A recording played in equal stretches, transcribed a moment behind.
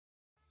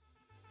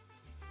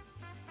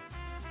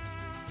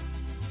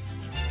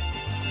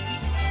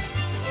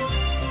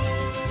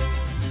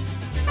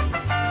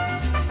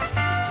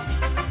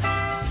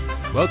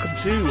Welcome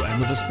to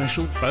another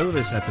special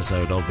bonus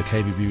episode of the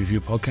KBB Review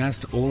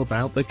podcast, all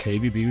about the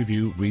KBB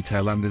Review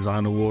Retail and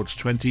Design Awards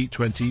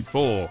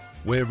 2024.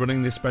 We're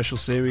running this special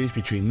series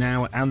between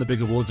now and the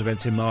big awards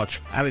event in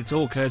March, and it's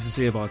all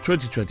courtesy of our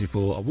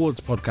 2024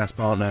 awards podcast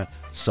partner,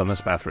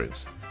 Sunless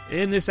Bathrooms.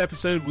 In this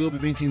episode, we'll be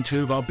meeting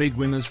two of our big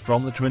winners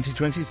from the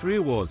 2023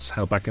 awards,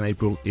 held back in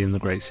April in the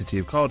great city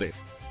of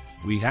Cardiff.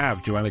 We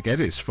have Joanna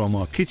Geddes from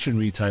our Kitchen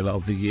Retailer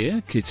of the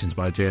Year, Kitchens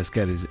by JS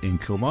Geddes in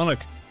Kilmarnock,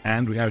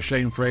 and we have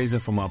Shane Fraser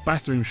from our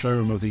Bathroom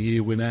Showroom of the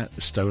Year winner,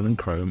 Stone &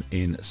 Chrome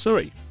in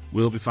Surrey.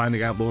 We'll be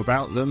finding out more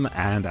about them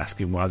and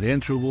asking why they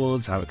enter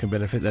awards, how it can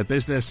benefit their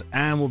business,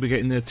 and we'll be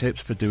getting their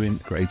tips for doing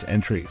great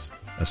entries.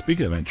 Now,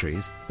 speaking of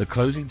entries, the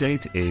closing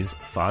date is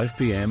 5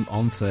 p.m.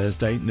 on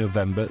Thursday,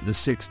 November the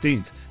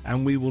 16th,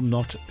 and we will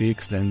not be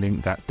extending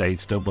that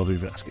date, don't bother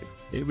even asking.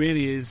 It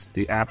really is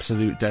the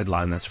absolute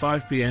deadline. That's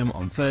 5 p.m.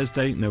 on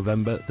Thursday,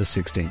 November the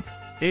 16th.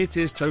 It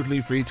is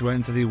totally free to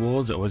enter the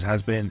awards, it always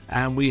has been,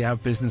 and we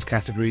have business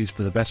categories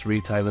for the best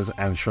retailers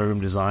and showroom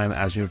design,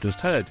 as you've just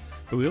heard.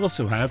 But we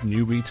also have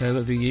New Retailer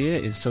of the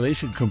Year,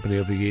 Installation Company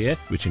of the Year,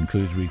 which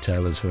includes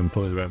retailers who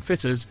employ their own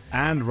fitters,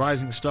 and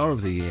Rising Star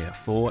of the Year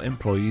for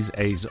employees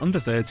aged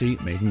under 30,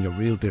 making a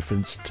real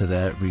difference to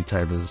their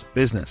retailer's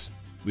business.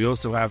 We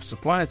also have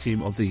Supplier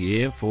Team of the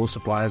Year for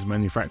suppliers,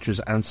 manufacturers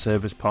and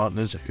service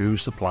partners who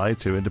supply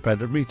to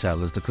independent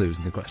retailers, the clues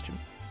in the question.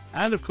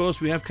 And of course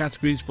we have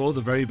categories for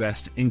the very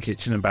best in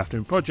kitchen and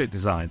bathroom project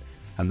design,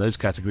 and those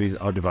categories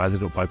are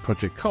divided up by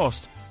project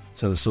cost,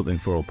 so there's something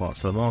for all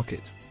parts of the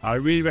market. I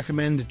really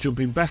recommend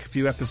jumping back a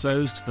few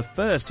episodes to the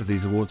first of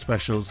these award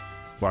specials,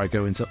 where I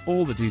go into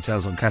all the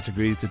details on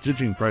categories, the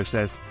judging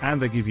process,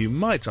 and I give you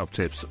my top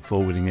tips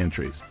for winning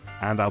entries.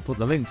 And I'll put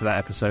the link to that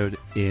episode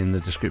in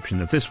the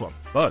description of this one.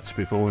 But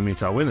before we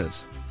meet our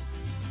winners,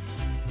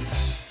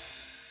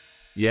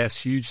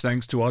 yes, huge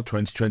thanks to our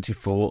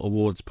 2024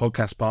 awards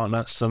podcast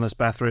partner, Sunless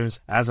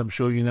Bathrooms. As I'm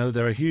sure you know,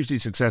 they're a hugely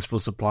successful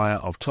supplier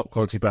of top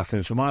quality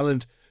bathrooms from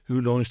Ireland,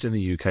 who launched in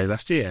the UK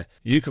last year.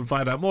 You can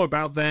find out more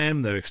about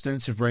them, their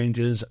extensive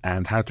ranges,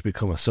 and how to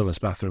become a Sunless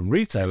Bathroom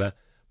retailer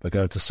by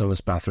going to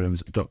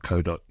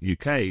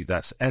sunlessbathrooms.co.uk.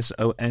 That's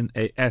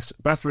SONAS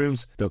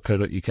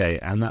bathrooms.co.uk,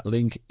 and that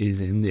link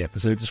is in the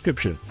episode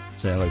description.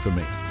 Say hello from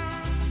me.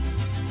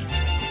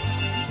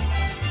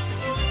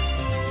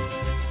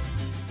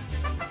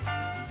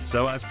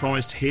 So, as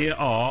promised, here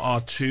are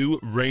our two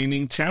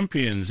reigning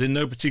champions. In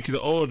no particular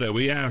order,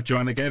 we have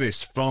Joanna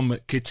Geddes from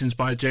Kitchens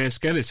by JS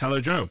Geddes. Hello,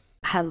 Jo.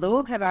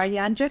 Hello, how are you,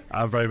 Andrew?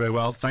 I'm very, very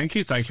well, thank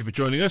you. Thank you for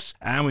joining us.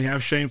 And we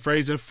have Shane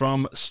Fraser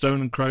from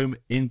Stone & Chrome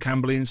in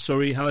Camberley in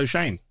Surrey. Hello,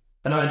 Shane.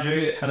 Hello,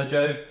 Andrew. Hello,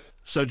 Jo.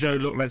 So, Jo,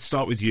 look, let's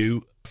start with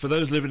you. For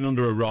those living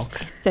under a rock,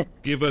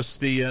 give us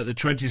the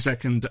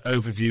 20-second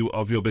overview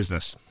of your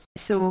business.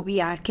 So we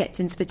are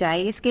Kitchens by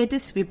JS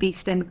Geddes. We're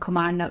based in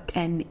Kilmarnock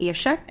in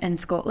Ayrshire in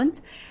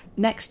Scotland.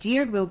 Next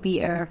year will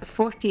be our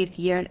 40th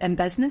year in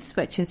business,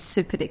 which is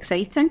super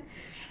exciting.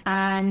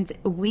 And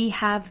we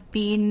have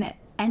been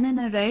in and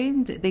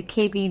around the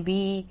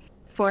KBB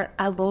for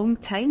a long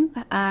time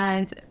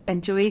and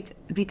enjoyed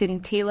reading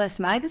Taylor's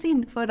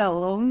magazine for a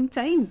long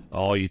time.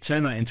 Oh, you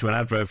turned that into an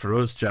advert for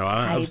us, Jo.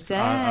 I love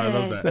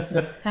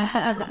that.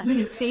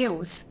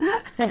 Sales.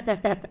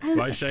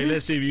 Right, Shane,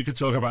 let's see if you can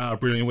talk about how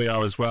brilliant we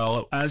are as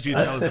well, as you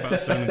tell us about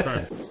Stone &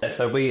 Chrome.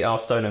 So we are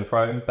Stone &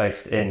 Chrome,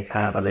 based in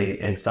Camberley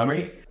in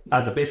Surrey.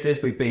 As a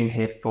business, we've been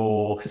here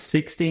for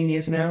 16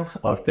 years now.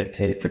 I've been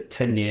here for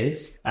 10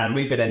 years. And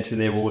we've been entering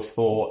the awards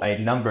for a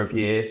number of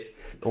years.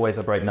 Always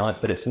a great night,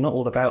 but it's not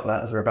all about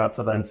that, as we're about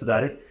to learn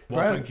today.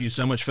 Well, thank you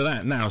so much for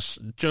that. Now,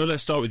 Jo,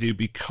 let's start with you,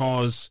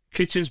 because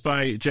Kitchens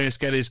by JS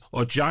Geddes,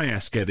 or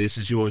JS Geddes,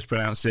 as you always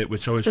pronounce it,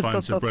 which I always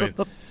find so brilliant.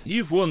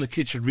 You've won the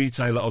Kitchen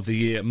Retailer of the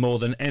Year more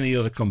than any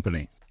other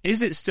company.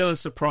 Is it still a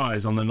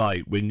surprise on the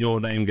night when your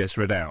name gets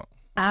read out?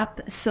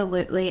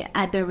 Absolutely.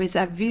 There was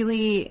a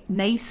really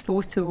nice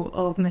photo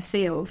of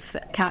myself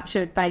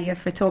captured by your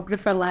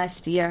photographer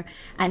last year,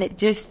 and it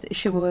just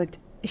showed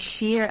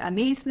sheer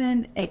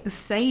amazement,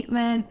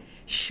 excitement,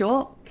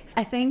 shock.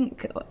 I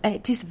think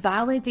it just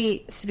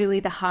validates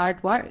really the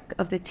hard work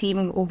of the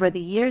team over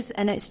the years,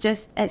 and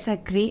it's a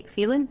great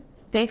feeling,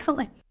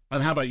 definitely.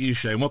 And how about you,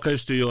 Shane? What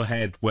goes through your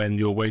head when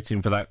you're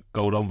waiting for that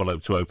gold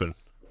envelope to open?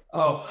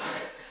 Oh,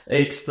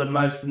 it's the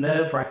most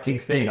nerve-wracking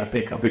thing I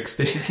think I've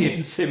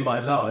experienced in my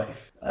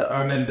life. I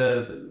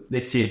remember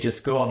this year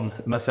just gone,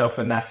 myself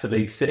and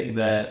Natalie sitting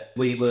there.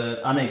 We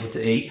were unable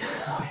to eat.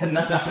 We had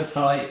no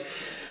appetite.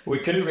 We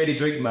couldn't really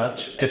drink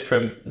much, just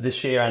from the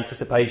sheer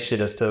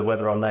anticipation as to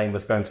whether our name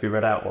was going to be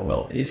read out or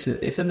not. It's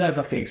a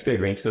nerve-wracking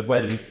experience, but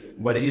when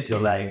it is your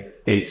name,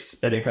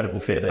 it's an incredible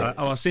feeling.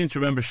 I seem to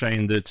remember,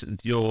 Shane, that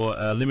your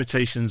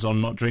limitations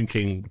on not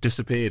drinking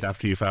disappeared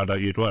after you found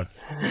out you'd won.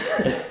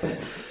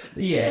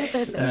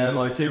 Yes,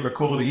 I do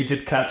recall that you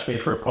did catch me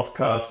for a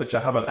podcast, which I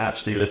haven't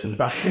actually listened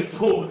back and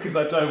forth because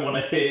I don't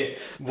want to hear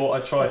what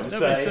I tried to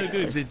say. It's so good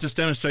because it just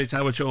demonstrates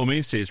how much it all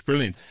means to you. It's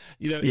brilliant.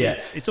 You know,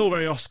 Yes. it's all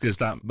very Oscars,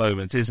 that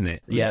moment, isn't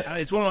it? Yeah. And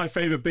it's one of my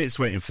favourite bits,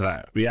 waiting for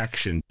that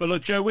reaction. But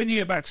look, Joe, when you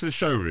get back to the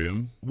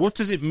showroom, what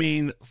does it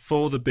mean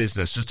for the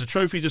business? Does the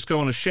trophy just go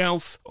on a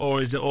shelf,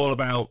 or is it all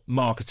about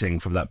marketing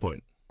from that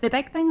point? The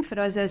big thing for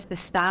us is the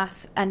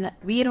staff, and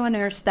we're on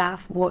our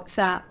staff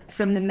WhatsApp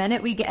from the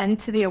minute we get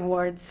into the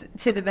awards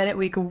to the minute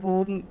we go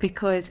home,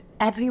 because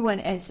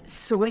everyone is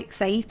so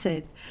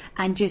excited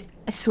and just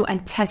so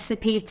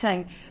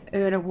anticipating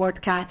our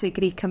award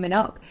category coming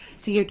up.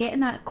 So you're getting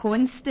that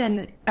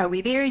constant, are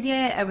we there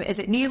yet? Is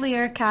it nearly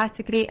our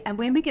category? And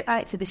when we get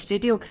back to the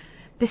studio,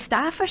 the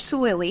staff are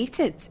so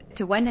elated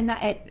to win, and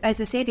that,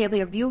 as I said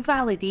earlier, real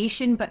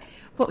validation. But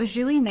what was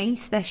really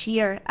nice this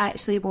year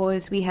actually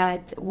was we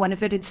had one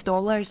of our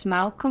installers,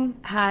 Malcolm,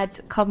 had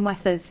come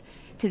with us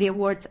to the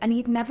awards, and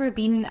he'd never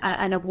been at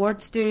an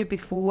awards do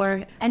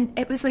before, and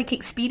it was like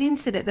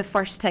experiencing it the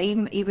first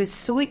time. He was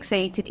so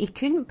excited, he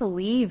couldn't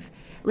believe,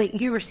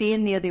 like you were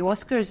saying there, the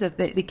Oscars of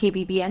the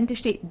KBB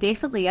industry, it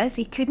definitely is.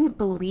 He couldn't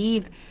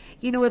believe,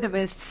 you know, there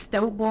was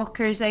stilt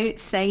walkers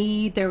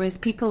outside, there was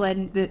people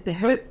in the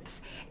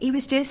hoops. He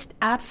was just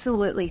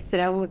absolutely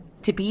thrilled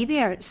to be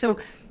there. So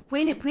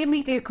when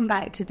we do come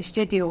back to the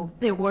studio,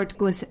 the award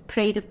goes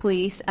pride of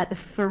place at the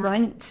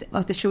front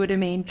of the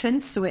showroom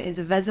entrance, so it is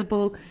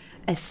visible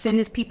as soon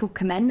as people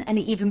come in, and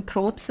it even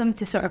prompts them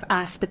to sort of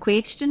ask the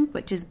question,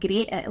 which is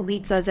great. It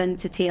leads us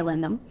into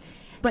telling them.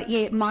 But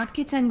yeah,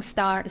 marketing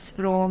starts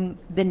from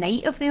the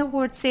night of the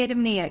award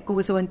ceremony. It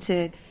goes on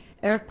to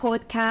our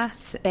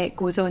podcasts, it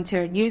goes on to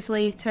our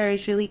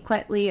newsletters really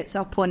quickly, it's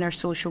up on our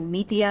social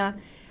media.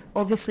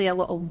 Obviously a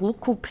lot of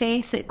local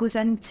press it goes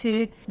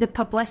into. The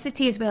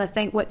publicity as well, I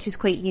think, which is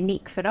quite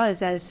unique for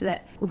us, is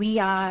that we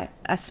are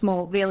a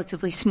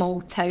relatively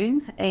small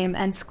town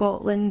in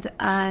Scotland,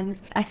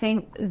 and I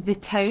think the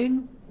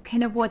town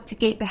kind of want to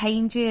get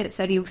behind you. It's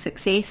a real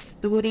success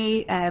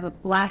story.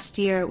 Last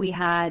year we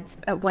had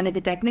one of the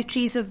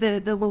dignitaries of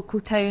the local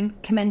town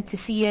come in to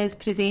see us,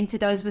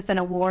 presented us with an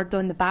award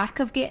on the back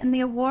of getting the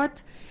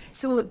award.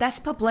 So this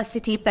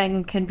publicity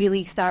thing can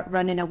really start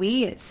running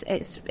away.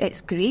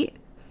 It's great.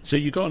 So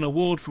you got an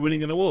award for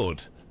winning an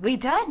award? We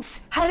did.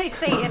 How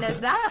exciting is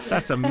that?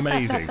 That's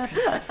amazing.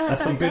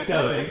 That's some good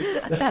going.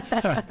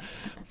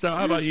 So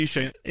how about you,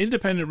 Shane?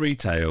 Independent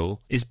retail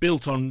is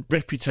built on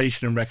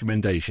reputation and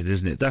recommendation,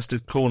 isn't it? That's the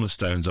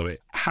cornerstones of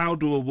it. How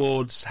do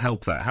awards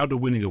help that? How do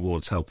winning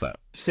awards help that?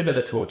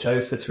 Similar to what Joe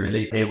said,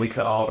 really. Here we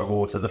put our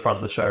awards at the front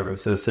of the showroom,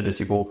 so as soon as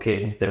you walk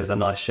in, there is a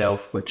nice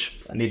shelf,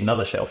 which I need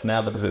another shelf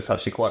now because it's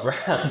actually quite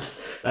round.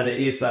 And it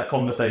is that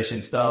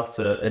conversation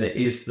starter, and it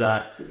is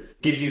that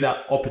gives you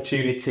that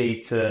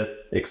opportunity to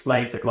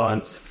explain to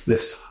clients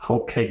this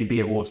whole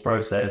KBB awards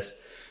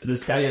process, to the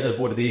scale of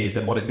what it is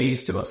and what it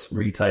means to us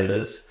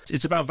retailers.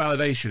 It's about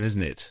validation,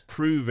 isn't it?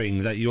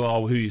 Proving that you are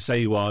who you say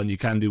you are and you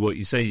can do what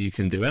you say you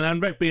can do.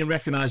 And being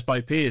recognised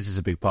by peers is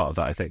a big part of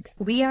that, I think.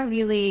 We are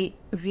really,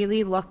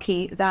 really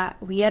lucky that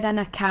we are in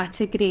a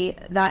category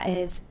that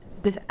is,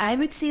 I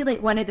would say,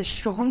 like one of the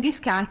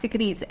strongest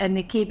categories in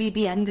the KBB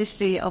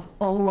industry of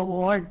all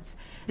awards.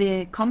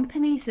 The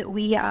companies that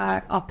we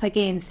are up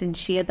against and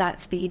share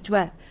that stage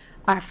with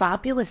are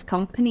fabulous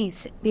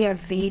companies. They are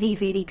very,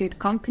 very good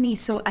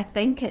companies. So I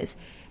think it's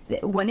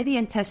one of the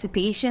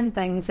anticipation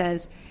things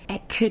is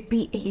it could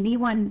be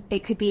anyone.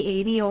 It could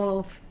be any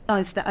of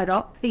us that are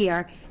up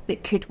there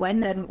that could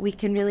win, and we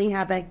can really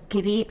have a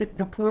great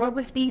rapport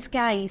with these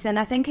guys. And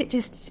I think it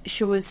just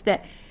shows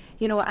that,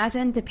 you know, as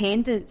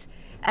independents,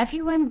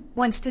 everyone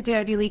wants to do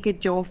a really good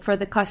job for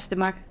the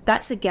customer.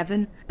 That's a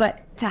given.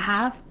 But to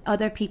have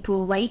other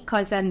people like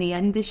us in the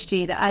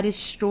industry that are as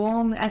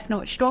strong, if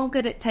not stronger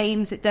at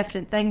times, at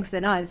different things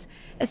than us,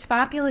 is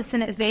fabulous,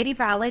 and it's very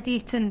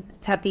validating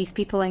to have these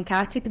people in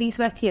categories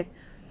with you.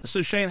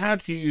 So Shane, how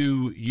do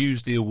you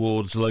use the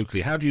awards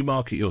locally? How do you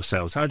market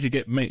yourselves? How do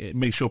you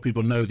make sure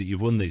people know that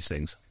you've won these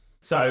things?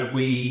 So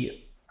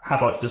we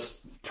have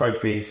just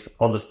trophies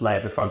on display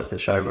at the front of the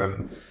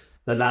showroom.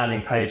 The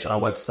landing page on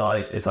our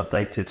website is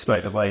updated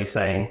straight away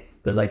saying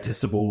the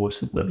latest award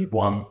that we've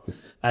won.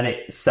 And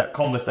it's a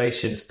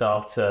conversation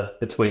starter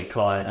between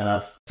client and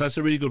us. That's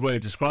a really good way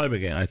of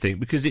describing it, I think,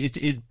 because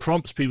it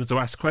prompts people to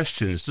ask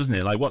questions, doesn't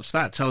it? Like, what's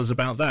that? Tell us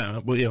about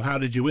that. Well, you know, how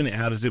did you win it?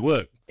 How does it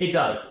work? It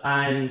does.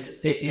 And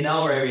in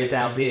our area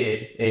down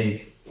here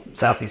in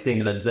southeast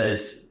England,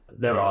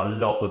 there are a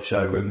lot of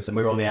showrooms, and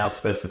we're on the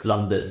outskirts of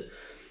London.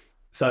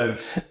 So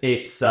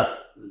it's a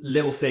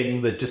little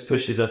thing that just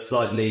pushes us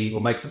slightly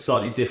or makes us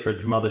slightly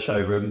different from other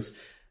showrooms,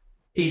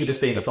 even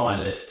just being a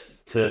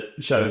finalist, to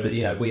show that,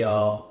 you know, we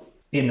are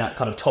in that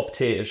kind of top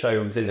tier of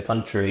showrooms in the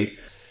country.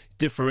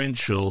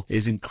 Differential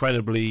is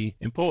incredibly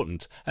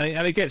important,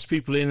 and it gets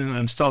people in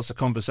and starts a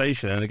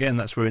conversation. And again,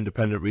 that's where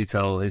independent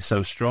retail is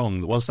so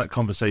strong. Once that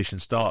conversation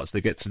starts,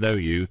 they get to know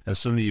you, and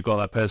suddenly you've got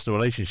that personal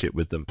relationship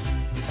with them.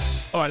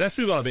 All right, let's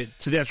move on a bit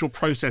to the actual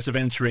process of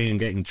entering and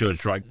getting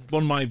judged, right?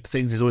 One of my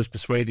things is always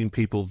persuading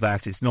people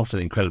that it's not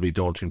an incredibly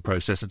daunting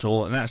process at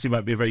all, and actually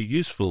might be a very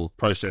useful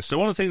process. So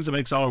one of the things that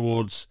makes our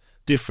awards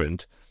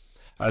different,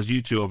 as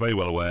you two are very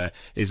well aware,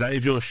 is that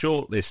if you're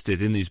shortlisted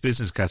in these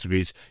business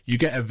categories, you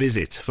get a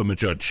visit from a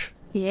judge.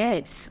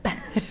 Yes.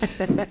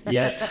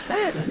 Yet.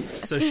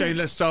 So Shane,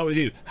 let's start with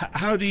you.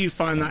 How do you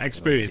find that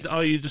experience?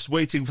 Are you just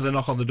waiting for the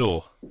knock on the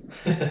door?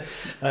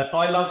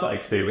 I love that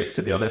experience,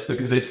 to be honest,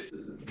 because it's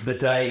the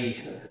day,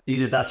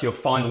 that's your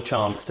final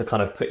chance to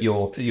kind of put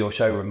your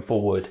showroom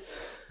forward.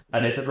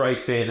 And it's a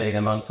great feeling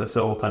amongst us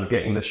all, kind of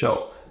getting the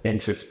shop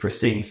into its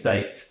pristine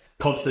state,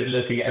 constantly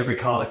looking at every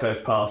car that goes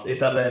past. Is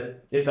that them?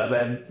 Is that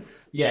them?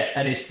 Yeah,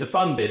 and it's the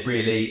fun bit,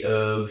 really,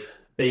 of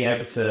being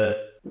able to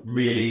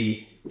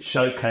really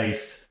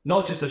showcase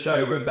not just the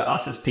showroom, but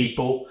us as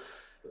people.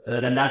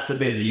 And that's the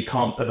bit that you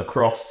can't put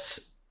across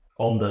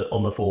on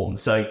the form.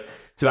 So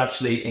to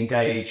actually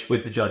engage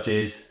with the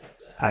judges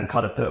and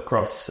kind of put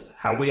across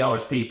how we are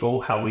as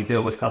people, how we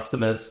deal with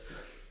customers,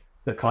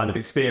 the kind of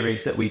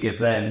experience that we give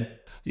them.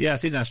 Yeah, I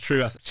think that's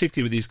true,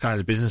 particularly with these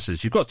kinds of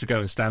businesses. You've got to go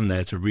and stand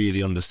there to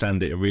really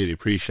understand it and really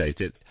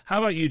appreciate it. How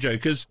about you, Joe?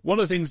 Because one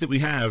of the things that we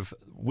have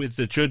with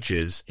the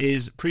judges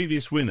is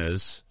previous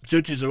winners.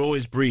 Judges are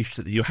always briefed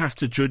that you have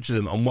to judge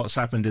them on what's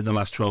happened in the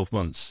last 12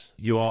 months.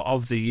 You are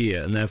of the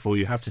year, and therefore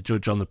you have to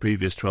judge on the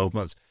previous 12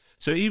 months.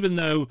 So even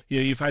though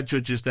you've had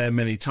judges there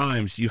many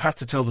times, you have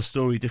to tell the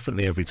story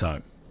differently every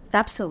time.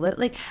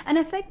 Absolutely. And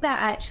I think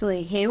that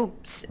actually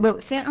helps. Well,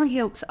 it certainly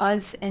helps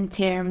us in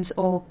terms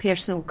of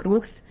personal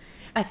growth.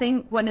 I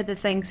think one of the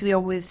things we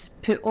always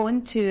put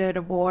onto our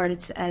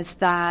awards is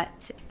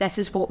that this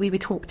is what we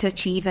would hope to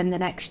achieve in the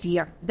next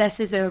year. This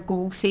is our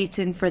goal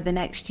setting for the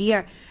next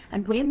year.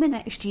 And when the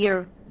next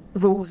year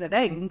rolls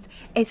around,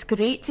 it's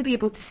great to be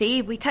able to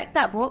say, we ticked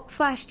that box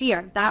last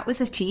year, that was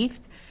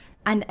achieved.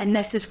 And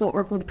this is what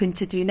we're hoping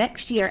to do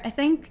next year. I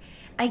think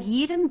a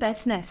year in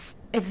business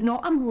is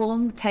not a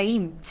long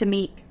time to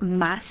make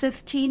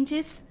massive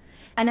changes.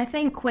 And I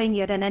think when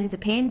you're an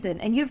independent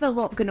and you've a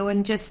lot going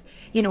on, just,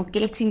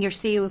 getting your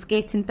sales,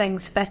 getting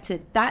things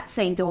fitted, that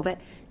side of it,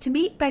 to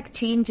make big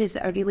changes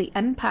that are really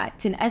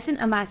impacting isn't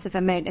a massive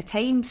amount of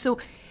time. So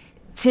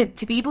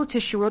to be able to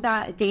show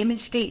that,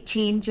 demonstrate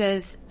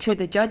changes to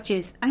the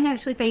judges, I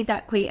actually find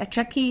that quite a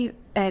tricky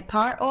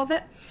part of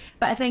it.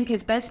 But I think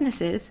as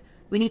businesses,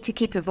 we need to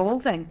keep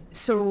evolving.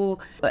 So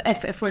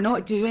if we're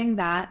not doing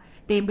that,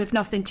 then we've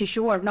nothing to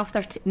show or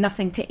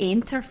nothing to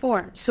enter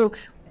for. So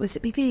was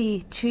it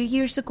maybe 2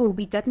 years ago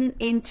we didn't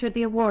enter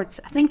the awards?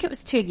 I think it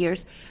was 2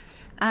 years.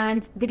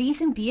 And the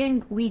reason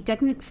being, we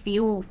didn't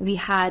feel we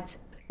had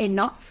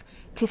enough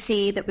to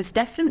say that was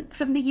different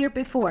from the year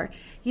before.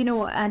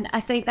 And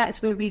I think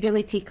that's where we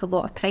really take a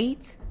lot of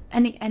pride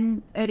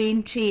in our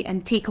entry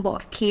and take a lot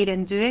of care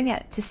in doing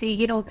it, to say,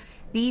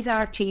 these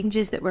are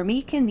changes that we're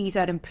making, these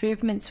are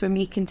improvements we're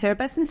making to our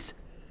business.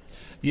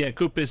 Yeah,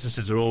 good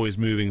businesses are always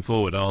moving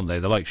forward, aren't they?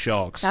 They're like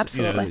sharks.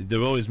 Absolutely.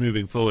 They're always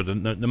moving forward,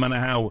 and no matter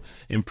how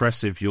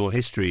impressive your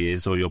history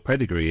is or your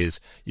pedigree is,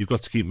 you've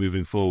got to keep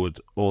moving forward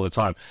all the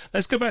time.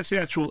 Let's go back to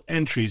the actual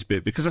entries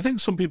bit, because I think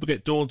some people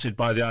get daunted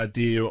by the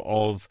idea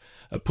of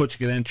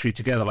putting an entry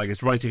together, like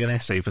it's writing an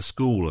essay for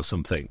school or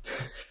something.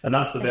 And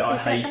that's the bit I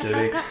hate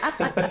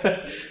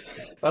doing.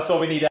 That's why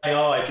we need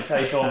AI to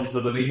take on, so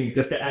that we can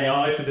just get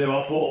AI to do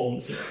our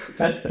forms.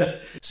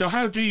 So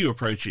how do you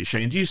approach it,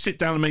 Shane? Do you sit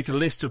down and make a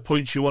list of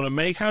points you want to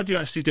make? How do you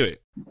actually do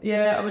it?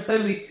 Yeah, I would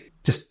say we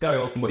just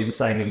go off from what he was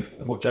saying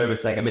and what Joe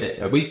was saying a minute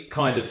ago. We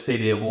kind of see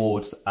the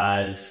awards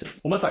as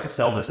almost like a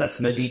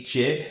self-assessment each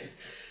year.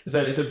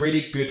 So it's a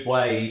really good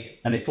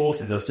way, and it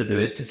forces us to do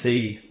it, to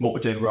see what we're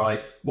doing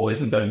right, what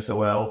isn't going so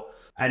well.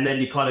 And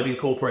then you kind of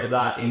incorporate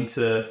that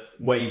into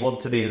where you want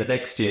to be in the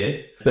next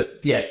year.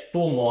 But yeah,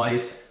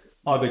 form-wise,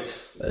 I would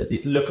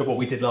look at what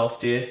we did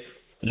last year,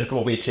 look at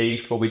what we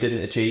achieved, what we didn't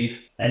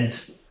achieve. And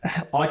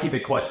I keep it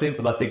quite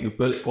simple. I think with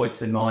bullet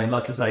points in mind,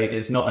 like I say,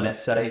 it's not an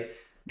essay.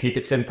 Keep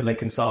it simple and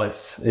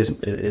concise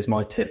is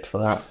my tip for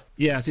that.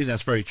 Yeah, I think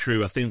that's very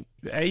true. I think,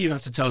 you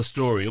have to tell a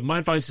story. My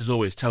advice is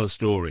always tell a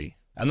story.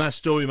 And that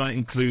story might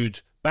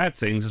include bad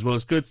things as well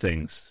as good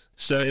things.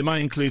 So it might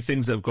include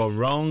things that have gone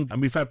wrong.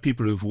 And we've had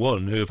people who've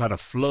won who have had a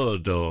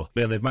flood, or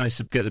they've managed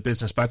to get the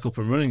business back up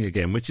and running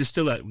again, which is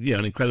still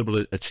an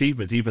incredible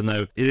achievement, even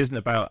though it isn't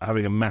about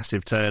having a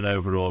massive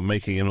turnover or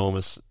making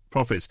enormous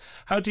profits.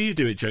 How do you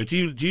do it, Joe? Do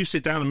you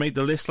sit down and make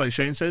the list like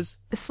Shane says?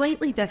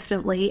 Slightly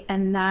differently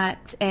in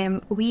that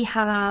we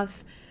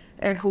have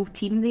our whole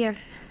team there.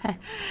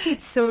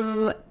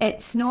 So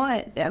it's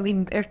not,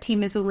 our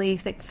team is only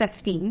like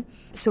 15.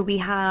 So we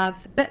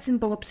have bits and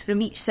bobs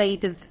from each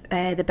side of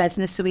the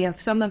business. So we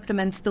have someone from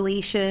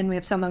installation, we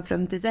have someone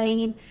from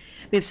design,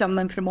 we have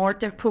someone from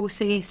order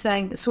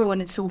processing, so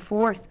on and so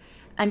forth.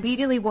 And we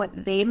really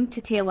want them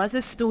to tell us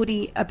a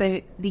story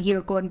about the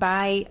year gone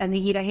by and the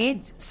year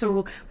ahead.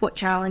 So what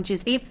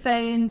challenges they've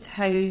found,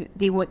 how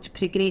they want to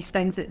progress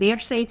things at their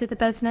side of the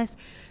business.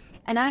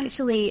 And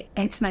actually,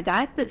 it's my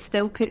dad that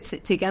still puts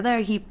it together.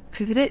 He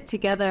put it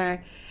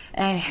together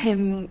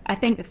I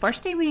think the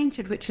first day we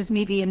entered, which was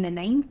maybe in the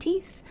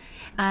 90s,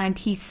 and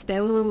he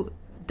still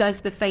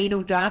does the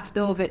final draft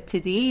of it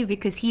today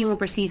because he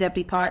oversees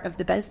every part of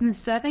the business.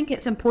 So I think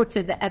it's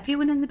important that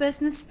everyone in the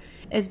business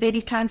is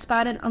very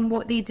transparent on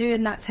what they do,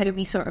 and that's how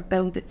we sort of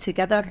build it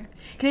together.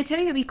 Can I tell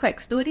you a wee quick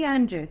story,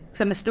 Andrew?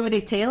 Because I'm a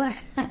storyteller.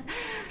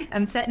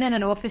 I'm sitting in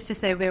an office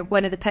just now where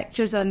one of the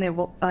pictures on the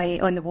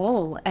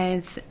wall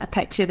is a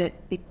picture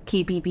at the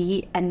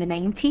KBB in the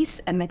 90s,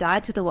 and my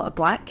dad had a lot of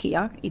black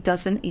hair. He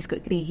doesn't. He's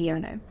got grey hair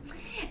now.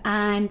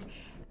 And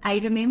I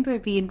remember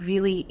being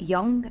really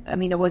young. I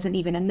mean, I wasn't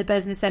even in the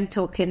business. I'm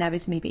talking, I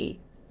was maybe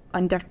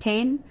under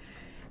 10.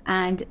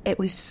 And it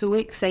was so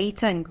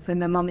exciting when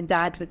my mum and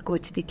dad would go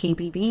to the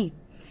KBB,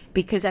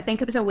 because I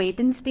think it was a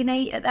Wednesday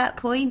night at that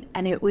point,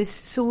 and it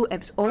was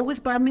always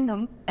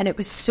Birmingham, and it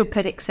was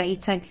super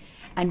exciting.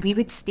 And we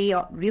would stay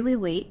up really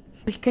late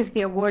because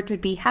the award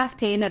would be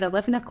 10:30 or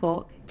 11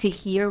 o'clock to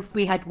hear if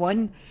we had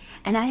won.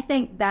 And I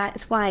think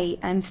that's why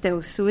I'm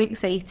still so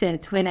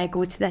excited when I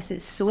go to this.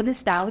 It's so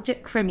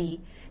nostalgic for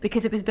me,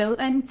 because it was built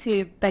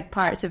into big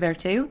parts of our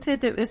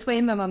childhood. It was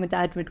when my mum and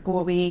dad would go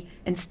away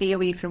and stay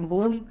away from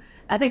home.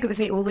 I think it was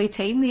the only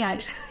time they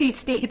actually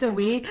stayed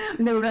away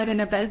when they were running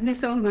a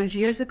business all those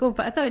years ago.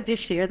 But I thought I'd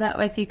just share that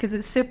with you because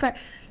it's super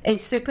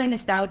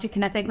nostalgic.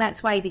 And I think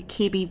that's why the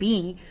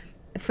KBB,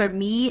 for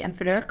me and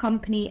for our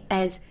company,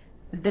 is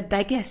the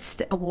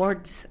biggest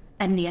awards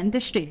in the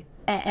industry.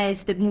 It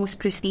is the most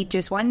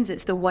prestigious ones.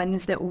 It's the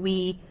ones that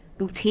we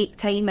will take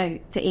time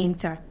out to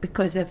enter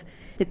because of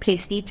the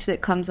prestige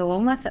that comes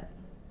along with it.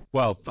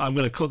 Well, I'm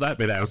going to cut that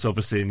bit out,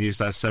 obviously, and use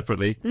that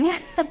separately. But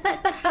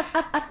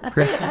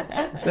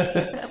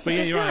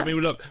yeah, you're right. I mean,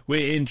 look,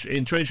 we're in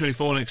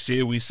 2024 next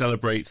year, we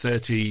celebrate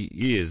 30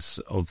 years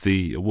of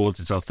the awards.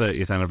 It's our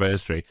 30th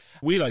anniversary.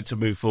 We like to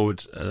move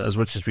forward as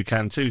much as we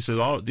can too.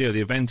 So the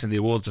event and the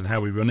awards and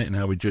how we run it and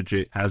how we judge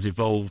it has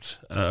evolved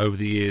over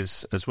the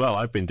years as well.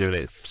 I've been doing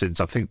it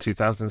since, I think,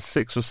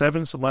 2006 or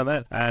 7, something like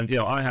that. And,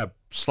 I have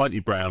slightly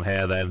brown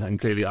hair then, and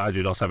clearly I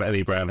do not have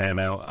any brown hair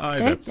now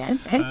either.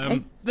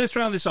 Let's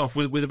round this off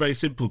with a very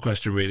simple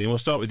question, really, and we'll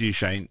start with you,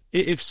 Shane.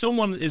 If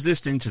someone is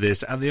listening to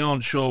this and they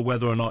aren't sure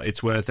whether or not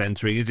it's worth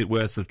entering, is it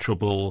worth the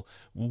trouble,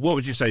 what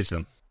would you say to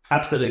them?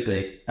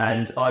 Absolutely.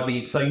 And I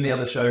meet so many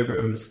other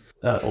showrooms,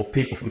 or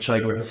people from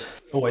showrooms,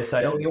 always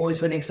say, you're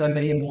always winning so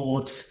many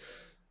awards.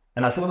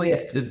 And I said, well,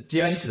 yeah, do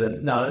you enter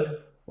them? No.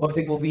 Well, I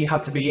think, you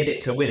have to be in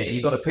it to win it.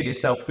 You've got to put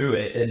yourself through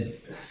it. And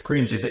as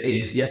cringe as it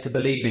is, you have to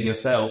believe in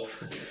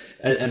yourself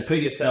and put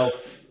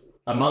yourself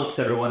amongst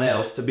everyone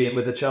else to be in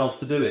with a chance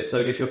to do it. So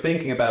if you're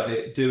thinking about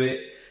it, do it.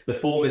 The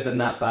form isn't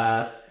that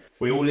bad.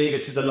 We all leave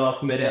it to the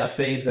last minute, I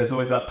think. There's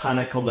always that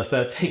panic on the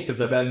 13th of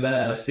November.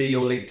 And I see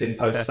your LinkedIn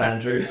posts,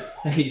 Andrew.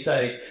 And you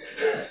say,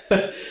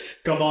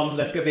 come on,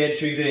 let's get the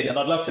entries in. And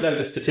I'd love to know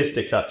the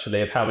statistics,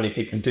 actually, of how many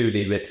people do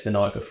leave it the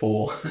night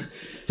before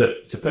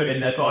to put in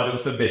their final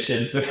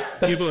submissions.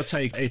 Give or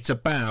take, it's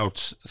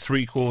about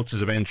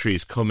 3/4 of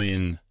entries come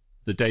in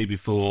the day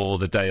before or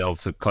the day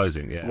of the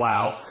closing. Yeah.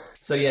 Wow.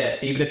 So, yeah,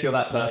 even if you're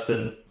that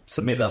person,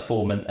 submit that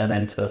form and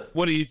enter.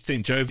 What do you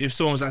think, Joe? If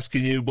someone was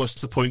asking you,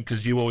 what's the point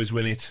because you always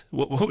win it,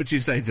 what would you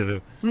say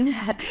to them?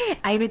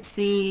 I would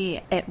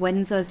say it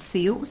wins us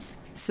sales.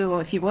 So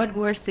if you want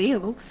more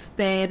sales,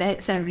 then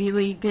it's a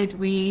really good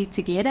way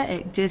to get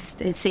it.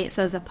 It sets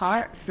us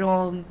apart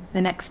from the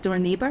next door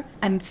neighbour.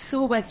 I'm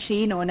so with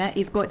Shane on it.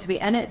 You've got to be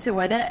in it to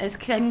win it, as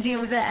cringy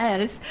as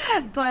it is.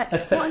 But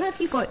what have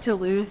you got to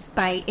lose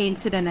by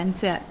entering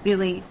into it,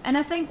 really? And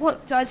I think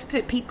what does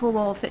put people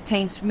off at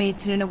times from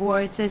entering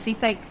awards is they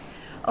think,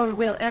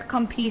 well, our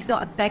company's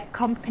not a big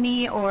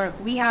company, or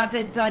we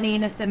haven't done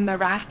anything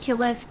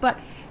miraculous. But,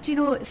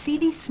 see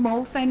these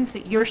small things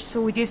that you're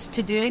so used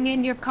to doing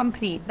in your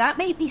company, that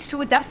might be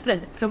so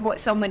different from what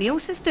someone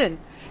else is doing.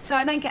 So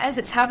I think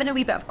it's having a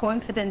wee bit of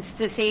confidence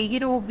to say,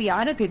 we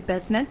are a good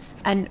business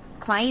and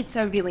clients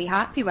are really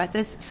happy with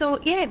us. So,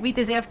 yeah, we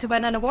deserve to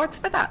win an award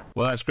for that.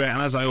 Well, that's great.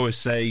 And as I always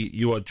say,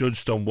 you are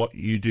judged on what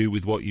you do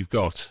with what you've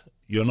got.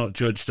 You're not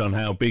judged on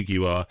how big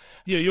you are.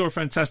 Yeah, you're a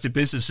fantastic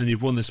business and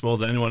you've won this more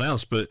than anyone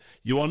else, but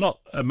you are not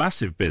a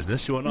massive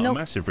business. You are not a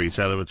massive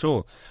retailer at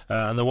all.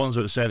 And the ones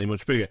that are certainly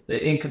much bigger.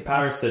 In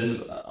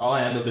comparison,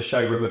 I am of a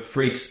showroom of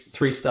three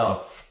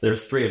staff.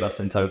 There's 3 of us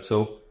in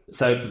total.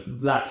 So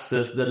that's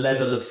the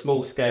level of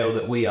small scale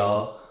that we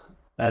are.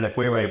 And if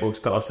we're able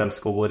to put ourselves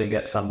forward and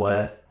get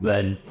somewhere,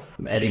 then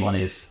anyone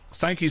is.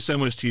 Thank you so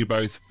much to you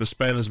both for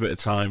sparing us a bit of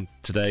time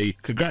today.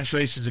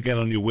 Congratulations again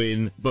on your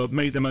win, but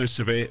make the most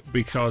of it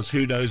because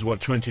who knows what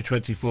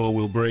 2024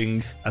 will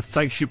bring.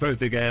 Thanks you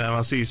both again, and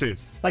I'll see you soon.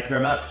 Thank you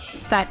very much.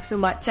 Thanks so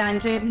much,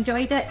 Andrew.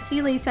 Enjoyed it. See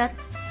you later.